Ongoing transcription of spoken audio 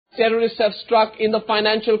Terrorists have struck in the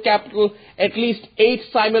financial capital. At least 8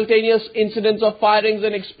 simultaneous incidents of firings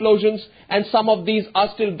and explosions, and some of these are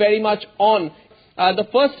still very much on. The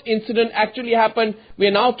first incident actually happened, we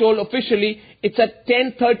are now told officially, it's at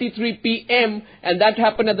 10:33 p.m. and that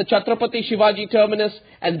happened at the Chhatrapati Shivaji terminus,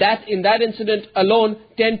 and in that incident alone,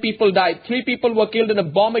 10 people died. 3 people were killed in a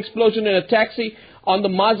bomb explosion in a taxi on the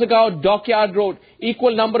Mazagaon Dockyard Road.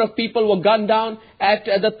 Equal number of people were gunned down at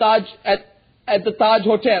the Taj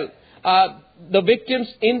Hotel. The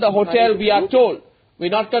victims in the hotel, we are told,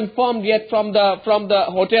 we're not confirmed yet from the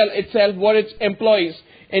hotel itself, were its employees.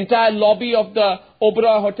 Entire lobby of the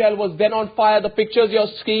Oberoi Hotel was then on fire. The pictures you're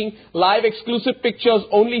seeing, live exclusive pictures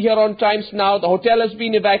only here on Times Now. The hotel has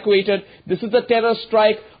been evacuated. This is a terror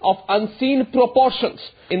strike of unseen proportions.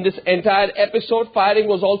 In this entire episode, firing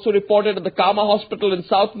was also reported at the Kama Hospital in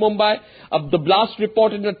South Mumbai. The blast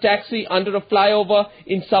reported in a taxi under a flyover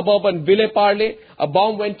in suburban Ville Parle. A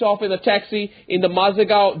bomb went off in a taxi in the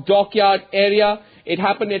Mazagaon Dockyard area. It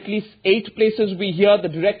happened at least 8 places, we hear. The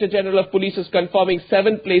Director General of Police is confirming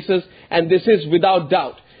 7 places, and this is without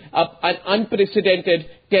doubt an unprecedented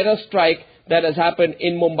terror strike that has happened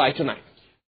in Mumbai tonight.